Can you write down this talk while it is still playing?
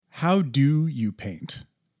how do you paint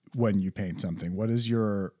when you paint something? What is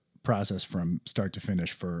your process from start to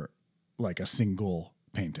finish for like a single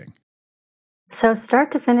painting? So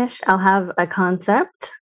start to finish, I'll have a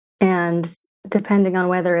concept, and depending on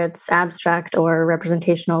whether it's abstract or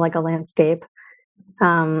representational, like a landscape,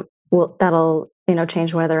 that'll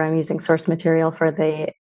change whether I'm using source material for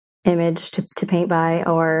the image to paint by,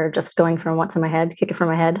 or just going from what's in my head, kick it from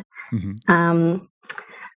my head. Mm-hmm.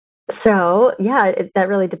 So yeah, that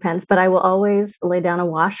really depends. But I will always lay down a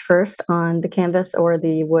wash first on the canvas or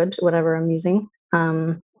the wood, whatever I'm using,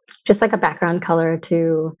 just like a background color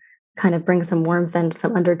to kind of bring some warmth and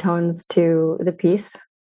some undertones to the piece.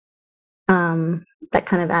 That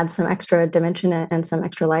kind of adds some extra dimension and some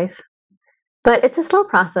extra life. But it's a slow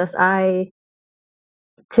process. I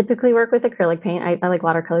typically work with acrylic paint. I like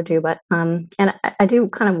watercolor too, but and I do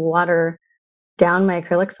kind of water down my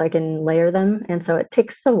acrylics so I can layer them, and so it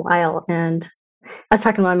takes a while. And I was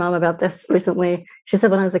talking to my mom about this recently. She said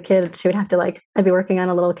when I was a kid, she would have to I'd be working on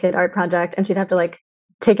a little kid art project, and she'd have to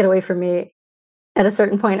take it away from me at a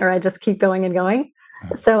certain point, or I just keep going and going.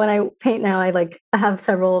 So when I paint now, I have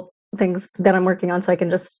several things that I'm working on, so I can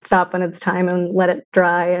just stop when it's time and let it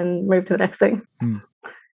dry and move to the next thing.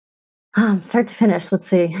 Start to finish, let's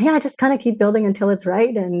see. Yeah, I just kind of keep building until it's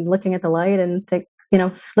right, and looking at the light and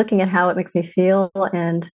looking at how it makes me feel,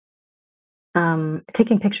 and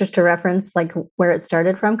taking pictures to reference like where it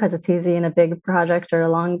started from, because it's easy in a big project or a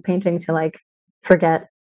long painting to forget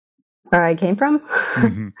where I came from.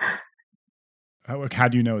 Mm-hmm. How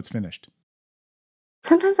do you know it's finished?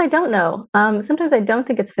 Sometimes I don't know. Sometimes I don't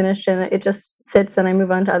think it's finished, and it just sits, and I move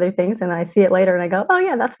on to other things, and I see it later and I go, oh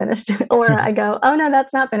yeah, that's finished. Or I go, oh no,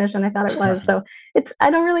 that's not finished, and I thought it was. So I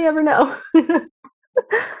don't really ever know.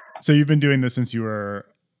 So you've been doing this since you were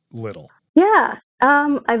little? Yeah.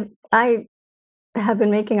 I have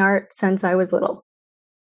been making art since I was little.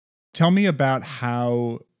 Tell me about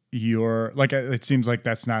how it seems like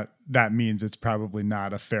that means it's probably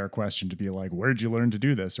not a fair question to be like, where'd you learn to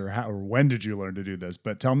do this, or when did you learn to do this?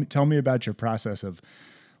 But tell me about your process of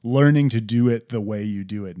learning to do it the way you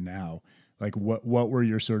do it now. Like what were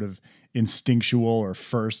your sort of instinctual or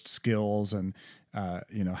first skills, and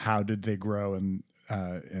how did they grow, and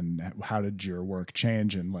how did your work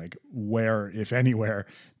change, and where, if anywhere,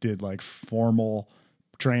 did formal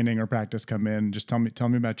training or practice come in? Just tell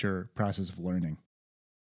me about your process of learning.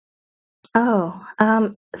 Oh,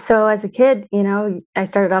 so as a kid, I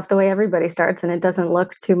started off the way everybody starts, and it doesn't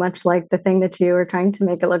look too much like the thing that you were trying to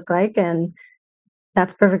make it look like, and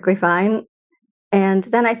that's perfectly fine. And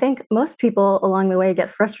then I think most people along the way get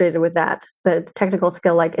frustrated with that, the technical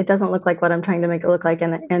skill, it doesn't look like what I'm trying to make it look like,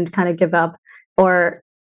 and kind of give up, or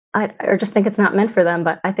or just think it's not meant for them.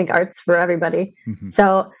 But I think art's for everybody. Mm-hmm.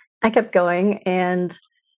 So I kept going, and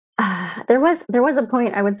there was a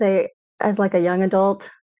point, I would say, as a young adult,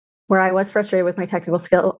 where I was frustrated with my technical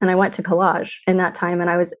skill, and I went to collage in that time, and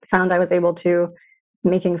I found I was able to,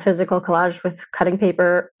 making physical collage with cutting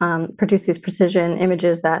paper, produce these precision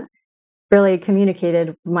images that really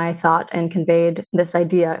communicated my thought and conveyed this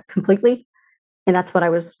idea completely. And that's what I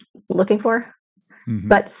was looking for. Mm-hmm.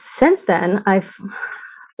 But since then,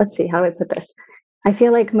 let's see, how do I put this? I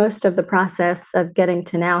feel like most of the process of getting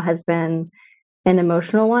to now has been an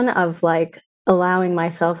emotional one of allowing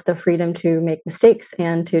myself the freedom to make mistakes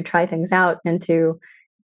and to try things out, and to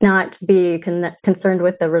not be concerned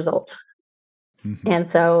with the result. Mm-hmm. And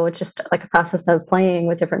so it's just a process of playing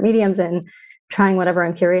with different mediums and trying whatever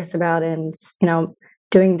I'm curious about, and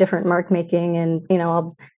doing different mark making, and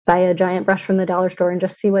I'll buy a giant brush from the dollar store and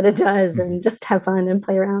just see what it does. Mm-hmm. And just have fun and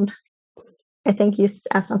play around. I think you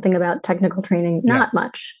asked something about technical training. Not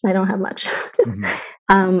much. I don't have much.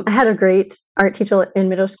 Mm-hmm. I had a great art teacher in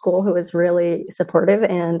middle school who was really supportive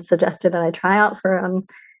and suggested that I try out for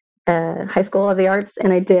High School of the Arts,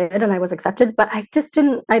 and I did, and I was accepted. But I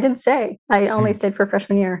didn't stay. I only stayed for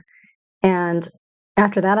freshman year, and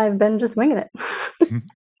after that, I've been just winging it.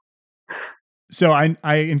 So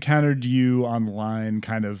I encountered you online,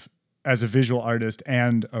 kind of as a visual artist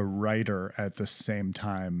and a writer at the same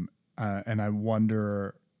time. And I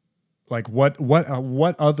wonder,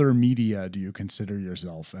 what other media do you consider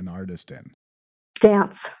yourself an artist in?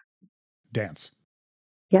 Dance. Dance.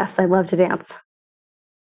 Yes, I love to dance.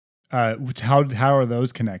 How are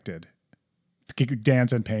those connected?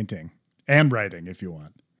 Dance and painting and writing, if you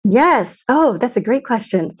want. Yes. Oh, that's a great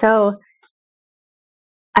question. So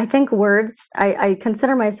I think words, I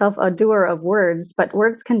consider myself a doer of words, but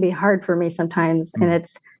words can be hard for me sometimes. Mm. And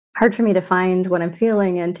it's hard for me to find what I'm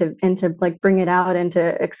feeling, and to bring it out and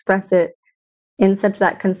to express it in such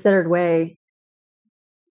that considered way.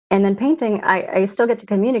 And then painting, I still get to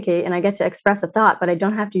communicate and I get to express a thought, but I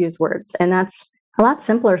don't have to use words. And that's a lot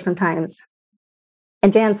simpler sometimes.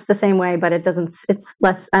 And dance the same way, but it's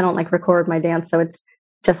less, I don't like record my dance. So it's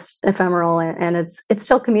just ephemeral and it's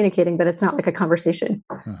still communicating, but it's not like a conversation.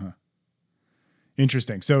 Uh-huh.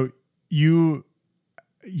 Interesting. So you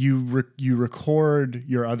record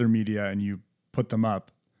your other media and you put them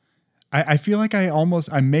up. I feel like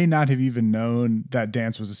I may not have even known that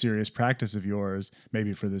dance was a serious practice of yours,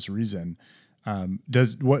 maybe for this reason.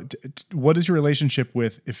 What is your relationship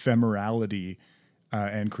with ephemerality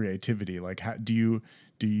and creativity? Like, do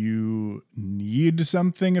you need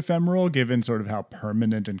something ephemeral given sort of how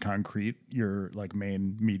permanent and concrete your like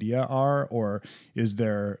main media are, or is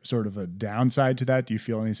there sort of a downside to that? Do you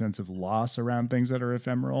feel any sense of loss around things that are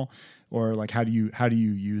ephemeral, or like how do you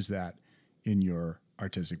use that in your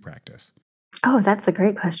artistic practice? Oh, that's a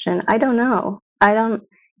great question. I don't know. I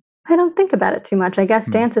don't think about it too much. I guess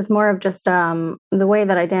dance is more of just the way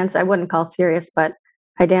that I dance. I wouldn't call serious, but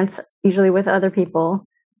I dance usually with other people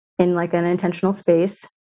in like an intentional space,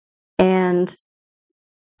 and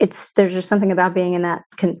there's just something about being in that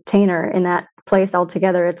container, in that place all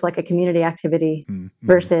together. It's like a community activity Mm-hmm.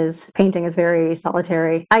 versus painting is very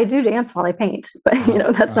solitary. I do dance while I paint, but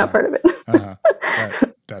that's not part of it.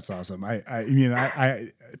 That's awesome. I mean,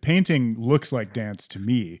 I painting looks like dance to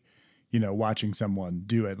me, watching someone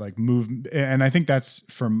do it, like move. And I think that's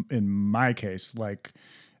in my case, like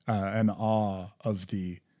an awe of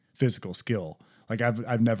the physical skill. Like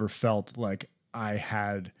I've never felt like I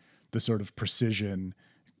had the sort of precision,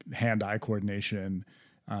 hand-eye coordination,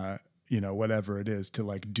 whatever it is to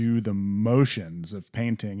like do the motions of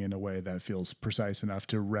painting in a way that feels precise enough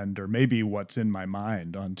to render maybe what's in my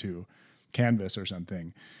mind onto canvas or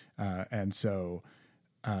something. And so,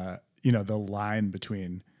 the line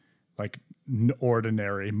between like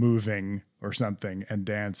ordinary moving or something and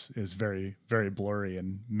dance is very, very blurry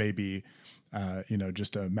and maybe,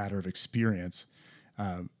 just a matter of experience.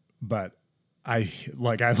 But I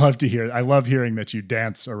love hearing that you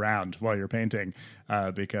dance around while you're painting,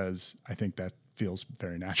 because I think that feels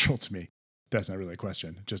very natural to me. That's not really a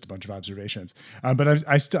question, just a bunch of observations. But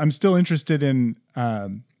I'm still interested in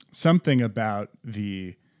something about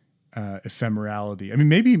the ephemerality. I mean,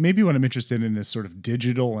 maybe what I'm interested in is sort of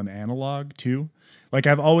digital and analog too. Like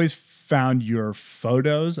I've always found your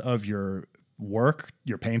photos of your work,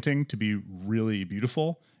 your painting, to be really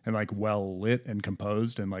beautiful and like well lit and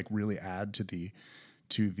composed and like really add to the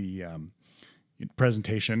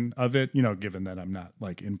presentation of it, given that I'm not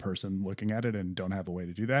like in person looking at it and don't have a way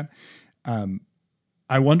to do that.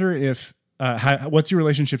 I wonder if, what's your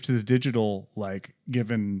relationship to the digital, like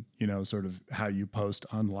given, sort of how you post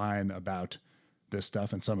online about this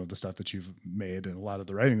stuff and some of the stuff that you've made and a lot of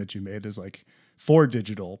the writing that you made is like for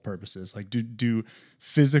digital purposes. Like do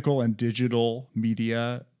physical and digital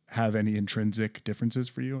media have any intrinsic differences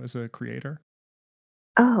for you as a creator?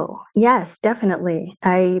 Oh, yes, definitely.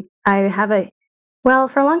 I have well,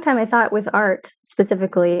 for a long time I thought with art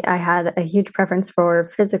specifically, I had a huge preference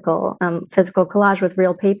for physical collage with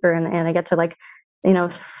real paper, and I get to like,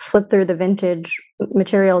 flip through the vintage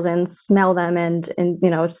materials and smell them and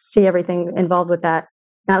see everything involved with that.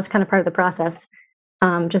 That was kind of part of the process.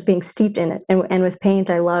 Just being steeped in it. And with paint,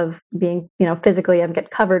 I love being, physically, I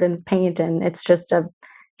get covered in paint and it's just a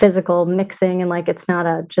physical mixing and like it's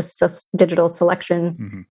not just a digital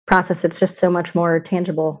selection process. It's just so much more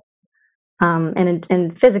tangible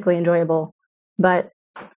and physically enjoyable. But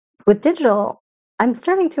with digital, I'm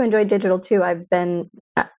starting to enjoy digital too. I've been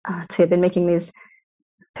I've been making these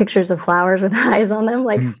pictures of flowers with eyes on them,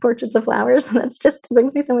 like portraits of flowers, and that's just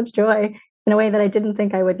brings me so much joy in a way that I didn't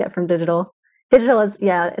think I would get from digital. Digital is,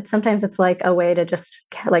 yeah, sometimes it's like a way to just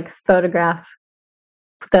like photograph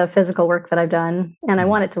the physical work that I've done, and I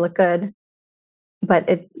want it to look good, but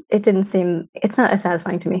it's not as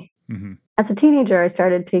satisfying to me. As a teenager, I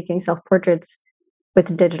started taking self-portraits with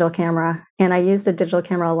a digital camera, and I used a digital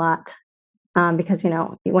camera a lot, because,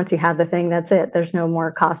 once you have the thing, that's it. There's no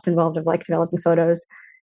more cost involved of like developing photos.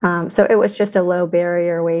 So it was just a low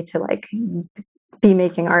barrier way to like be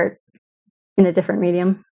making art in a different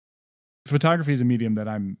medium. Photography is a medium that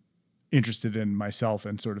I'm interested in myself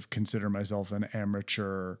and sort of consider myself an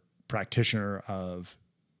amateur practitioner of,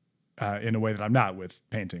 in a way that I'm not with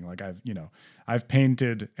painting. Like I've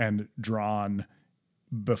painted and drawn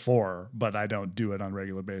before, but I don't do it on a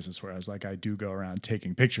regular basis. Whereas like I do go around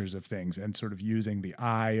taking pictures of things and sort of using the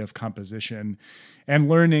eye of composition and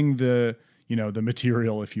learning the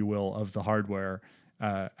material, if you will, of the hardware,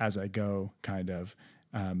 as I go kind of.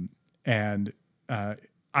 And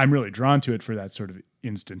I'm really drawn to it for that sort of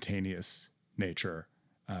instantaneous nature.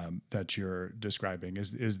 that you're describing?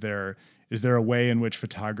 Is there a way in which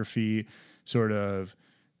photography sort of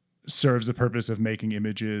serves the purpose of making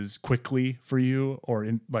images quickly for you, or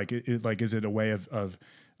is it a way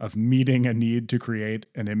of meeting a need to create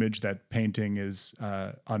an image that painting is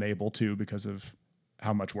unable to because of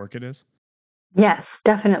how much work it is? Yes,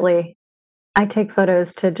 definitely. I take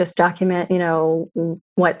photos to just document,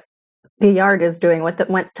 what the yard is doing,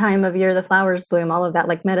 what time of year the flowers bloom, all of that,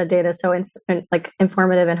 like metadata, so like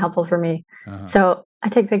informative and helpful for me. Uh-huh. So I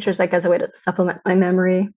take pictures like as a way to supplement my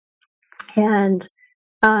memory, and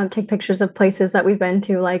take pictures of places that we've been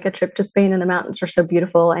to, like a trip to Spain, and the mountains are so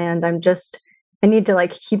beautiful, and I need to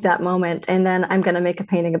like keep that moment, and then I'm going to make a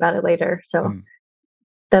painting about it later. So Mm.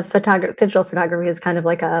 the digital photography is kind of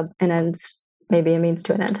like an end, maybe a means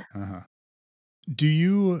to an end. Uh-huh. Do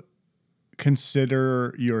you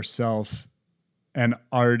consider yourself an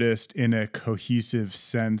artist in a cohesive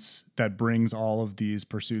sense that brings all of these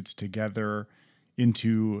pursuits together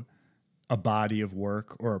into a body of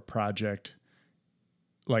work or a project,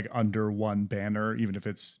 like under one banner, even if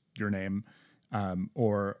it's your name,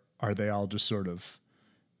 or are they all just sort of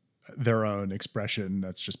their own expression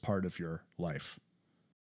that's just part of your life?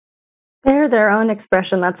 They're their own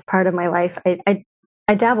expression. That's part of my life.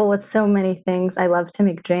 I dabble with so many things. I love to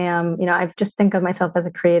make jam. I just think of myself as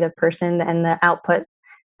a creative person, and the output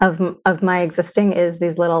of my existing is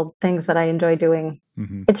these little things that I enjoy doing.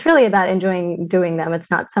 Mm-hmm. It's really about enjoying doing them.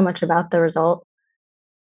 It's not so much about the result.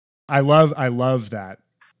 I love that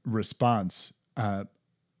response.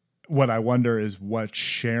 What I wonder is what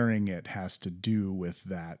sharing it has to do with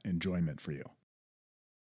that enjoyment for you.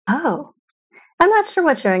 Oh, I'm not sure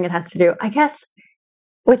what sharing it has to do. I guess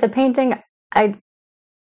with a painting, I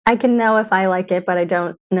I can know if I like it, but I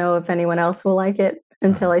don't know if anyone else will like it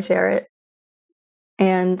until I share it.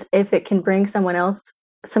 And if it can bring someone else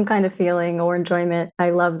some kind of feeling or enjoyment, I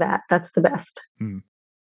love that. That's the best. Hmm.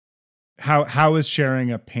 How is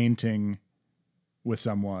sharing a painting with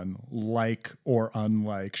someone like or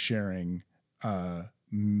unlike sharing a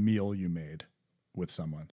meal you made with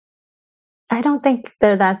someone? I don't think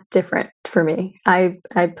they're that different for me. I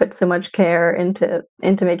put so much care into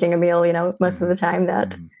making a meal, most of Mm-hmm. the time, that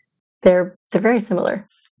Mm-hmm. they're very similar.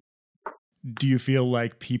 Do you feel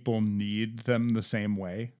like people need them the same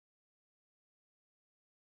way?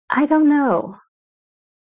 I don't know.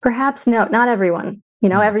 Perhaps no, not everyone.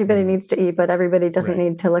 Everybody Mm-hmm. needs to eat, but everybody doesn't Right.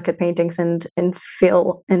 need to look at paintings and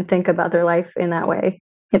feel and think about their life in that way,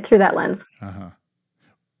 through that lens. Uh-huh.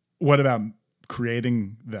 What about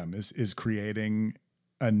creating them? Is creating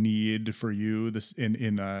a need for you this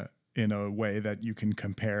in a way that you can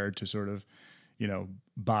compare to sort of,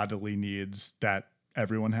 bodily needs that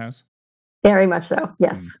everyone has? Very much so.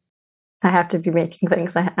 Yes. Mm. I have to be making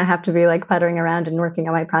things. I have to be like puttering around and working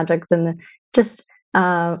on my projects, and just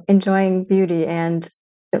enjoying beauty and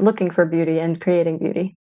looking for beauty and creating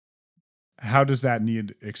beauty. How does that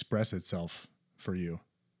need express itself for you?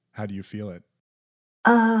 How do you feel it?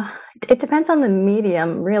 Uh, it depends on the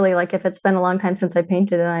medium, really. Like if it's been a long time since I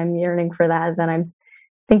painted and I'm yearning for that, then I'm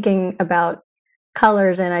thinking about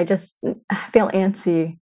colors and I just feel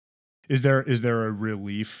antsy. Is there a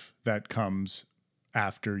relief that comes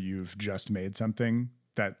after you've just made something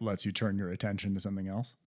that lets you turn your attention to something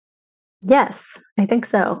else? Yes, I think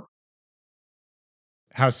so.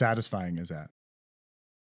 How satisfying is that?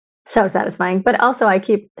 So satisfying. But also, I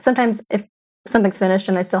keep sometimes if something's finished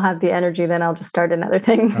and I still have the energy, then I'll just start another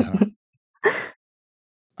Uh-huh. thing.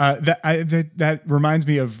 That reminds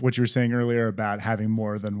me of what you were saying earlier about having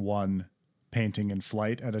more than one painting in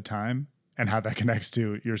flight at a time, and how that connects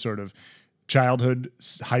to your sort of childhood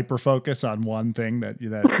hyper focus on one thing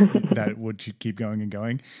that would keep going and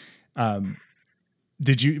going. Um,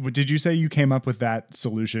 did you say you came up with that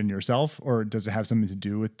solution yourself, or does it have something to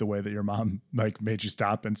do with the way that your mom like made you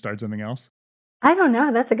stop and start something else? I don't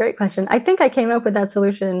know. That's a great question. I think I came up with that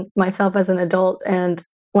solution myself as an adult. And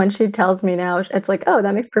when she tells me now, it's like, oh,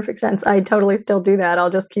 that makes perfect sense. I totally still do that. I'll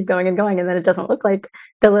just keep going and going. And then it doesn't look like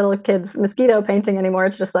the little kid's mosquito painting anymore.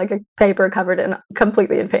 It's just like a paper covered in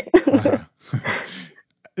completely in paint. Uh-huh.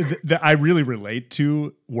 I really relate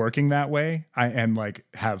to working that way. And like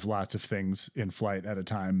have lots of things in flight at a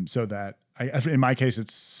time, so that in my case,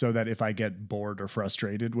 it's so that if I get bored or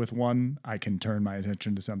frustrated with one, I can turn my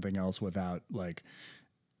attention to something else without like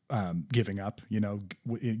giving up,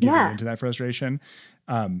 giving Yeah. into that frustration.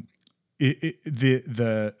 Um,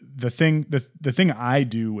 the thing I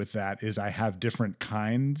do with that is I have different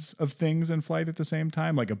kinds of things in flight at the same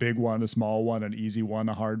time, like a big one, a small one, an easy one,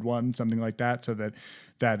 a hard one, something like that, so that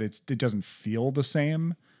it doesn't feel the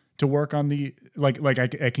same to work on the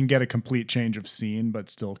I can get a complete change of scene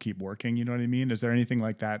but still keep working, you know what I mean? Is there anything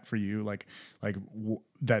like that for you,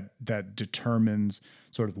 that determines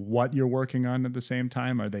sort of what you're working on at the same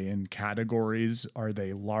time? Are they in categories? Are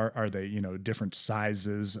they different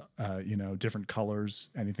sizes, different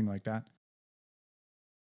colors, anything like that?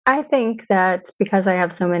 I think that because I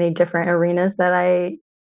have so many different arenas that I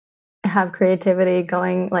have creativity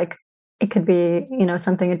going, like, it could be,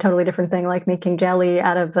 something a totally different thing, like making jelly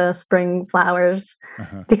out of the spring flowers,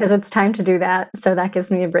 Uh-huh. because it's time to do that, so that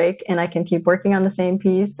gives me a break, and I can keep working on the same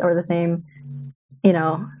piece or the same, you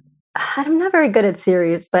know I'm not very good at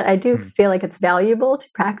series, but I do Hmm. feel like it's valuable to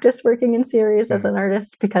practice working in series as Hmm. an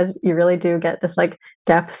artist because you really do get this, like,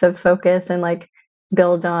 depth of focus and, like,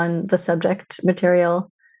 build on the subject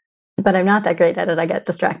material. But I'm not that great at it. I get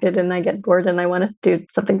distracted and I get bored and I wanna do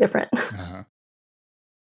something different. Uh-huh.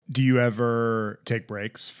 Do you ever take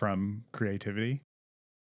breaks from creativity?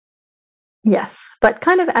 Yes, but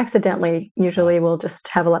kind of accidentally. Uh, Usually, we'll just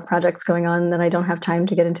have a lot of projects going on that I don't have time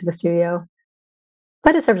to get into the studio,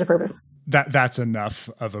 but it serves a purpose. that's enough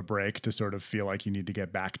of a break to sort of feel like you need to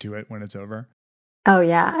get back to it when it's over. Oh,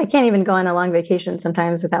 yeah. I can't even go on a long vacation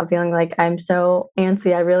sometimes without feeling like I'm so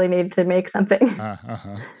antsy, I really need to make something.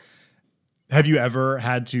 Uh-huh. Have you ever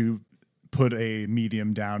had to put a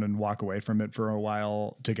medium down and walk away from it for a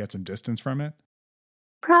while to get some distance from it?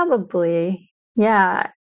 Probably.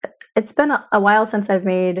 Yeah. It's been a while since I've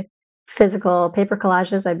made physical paper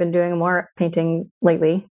collages. I've been doing more painting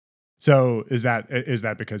lately. So is that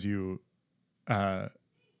because uh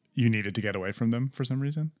you needed to get away from them for some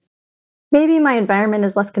reason? Maybe my environment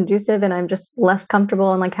is less conducive and I'm just less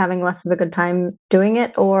comfortable and, like, having less of a good time doing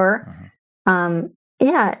it, or, Uh-huh.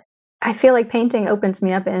 yeah, I feel like painting opens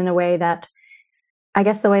me up in a way that I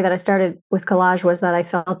guess the way that I started with collage was that I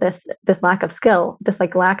felt this lack of skill, this,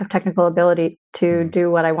 like, lack of technical ability to Hmm. do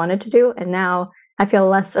what I wanted to do, and now I feel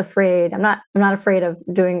less afraid. I'm not afraid of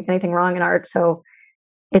doing anything wrong in art, so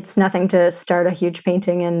it's nothing to start a huge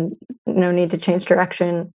painting and no need to change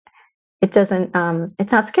direction.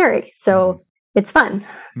 It's not scary, Hmm. so it's fun.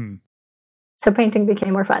 Hmm. So painting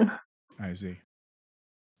became more fun. I see.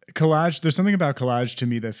 Collage, there's something about collage to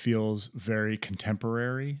me that feels very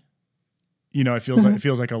contemporary. It Mhm.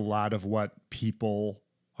 feels like a lot of what people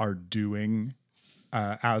are doing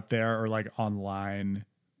out there or like online,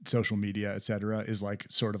 social media, etc., is like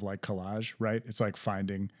sort of like collage, right? It's like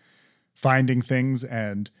finding things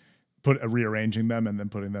and rearranging them and then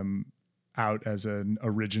putting them out as an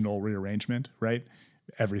original rearrangement, right?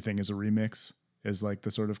 Everything is a remix is like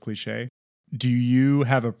the sort of cliche. Do you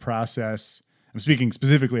have a process? I'm speaking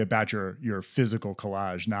specifically about your physical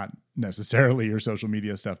collage, not necessarily your social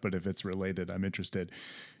media stuff, but if it's related, I'm interested.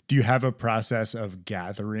 Do you have a process of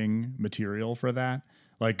gathering material for that?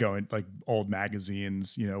 Like going like old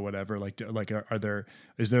magazines, whatever.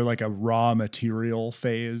 Is there like a raw material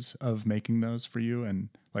phase of making those for you, and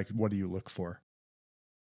like what do you look for?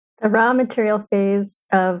 The raw material phase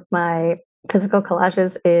of my physical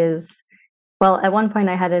collages is, well, at one point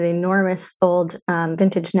I had an enormous old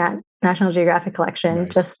vintage National Geographic collection,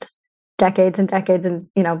 Nice. just decades and decades, and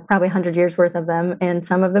probably 100 years worth of them, and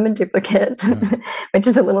some of them in duplicate, Uh, which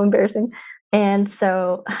is a little embarrassing. And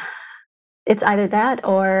so it's either that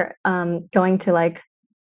or going to, like,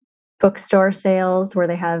 bookstore sales where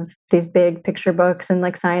they have these big picture books and,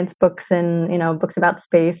 like, science books and books about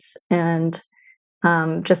space, and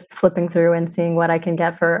just flipping through and seeing what I can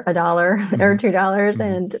get for $1 or mhm, $2, mhm.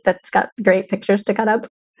 and that's got great pictures to cut up.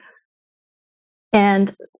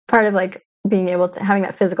 And part of, like, being able to having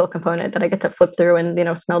that physical component that I get to flip through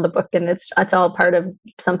and smell the book, and it's all part of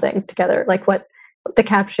something together, like what the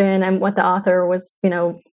caption and what the author was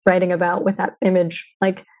writing about with that image,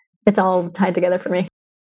 like, it's all tied together for me.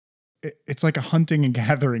 It's like a hunting and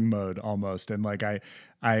gathering mode almost, and like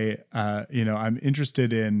I'm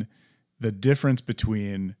interested in the difference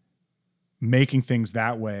between making things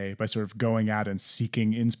that way by sort of going out and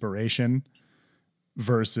seeking inspiration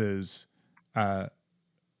versus uh,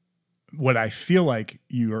 what I feel like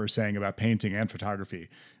you are saying about painting and photography,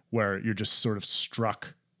 where you're just sort of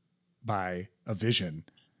struck by a vision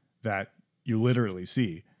that you literally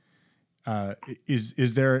see.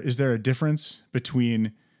 Is there a difference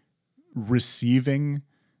between receiving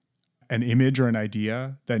an image or an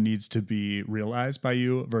idea that needs to be realized by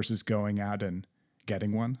you versus going out and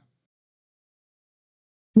getting one?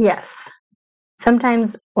 Yes.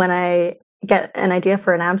 Sometimes when I get an idea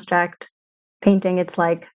for an abstract painting, it's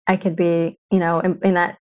like I could be, in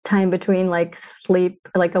that time between, like, sleep,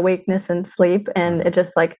 like awakeness and sleep, and Uh-huh. it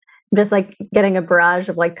just, like, just like getting a barrage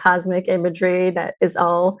of like cosmic imagery that is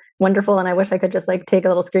all wonderful. And I wish I could just like take a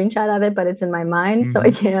little screenshot of it, but it's in my mind, so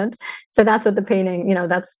I can't. So that's what the painting,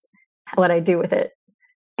 that's what I do with it.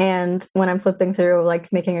 And when I'm flipping through,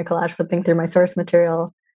 like making a collage, flipping through my source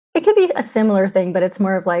material, it could be a similar thing, but it's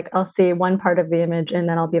more of like I'll see one part of the image and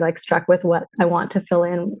then I'll be like struck with what I want to fill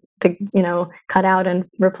in, to, cut out and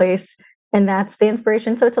replace. And that's the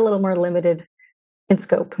inspiration. So it's a little more limited in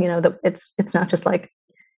scope. It's not just like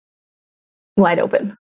wide open.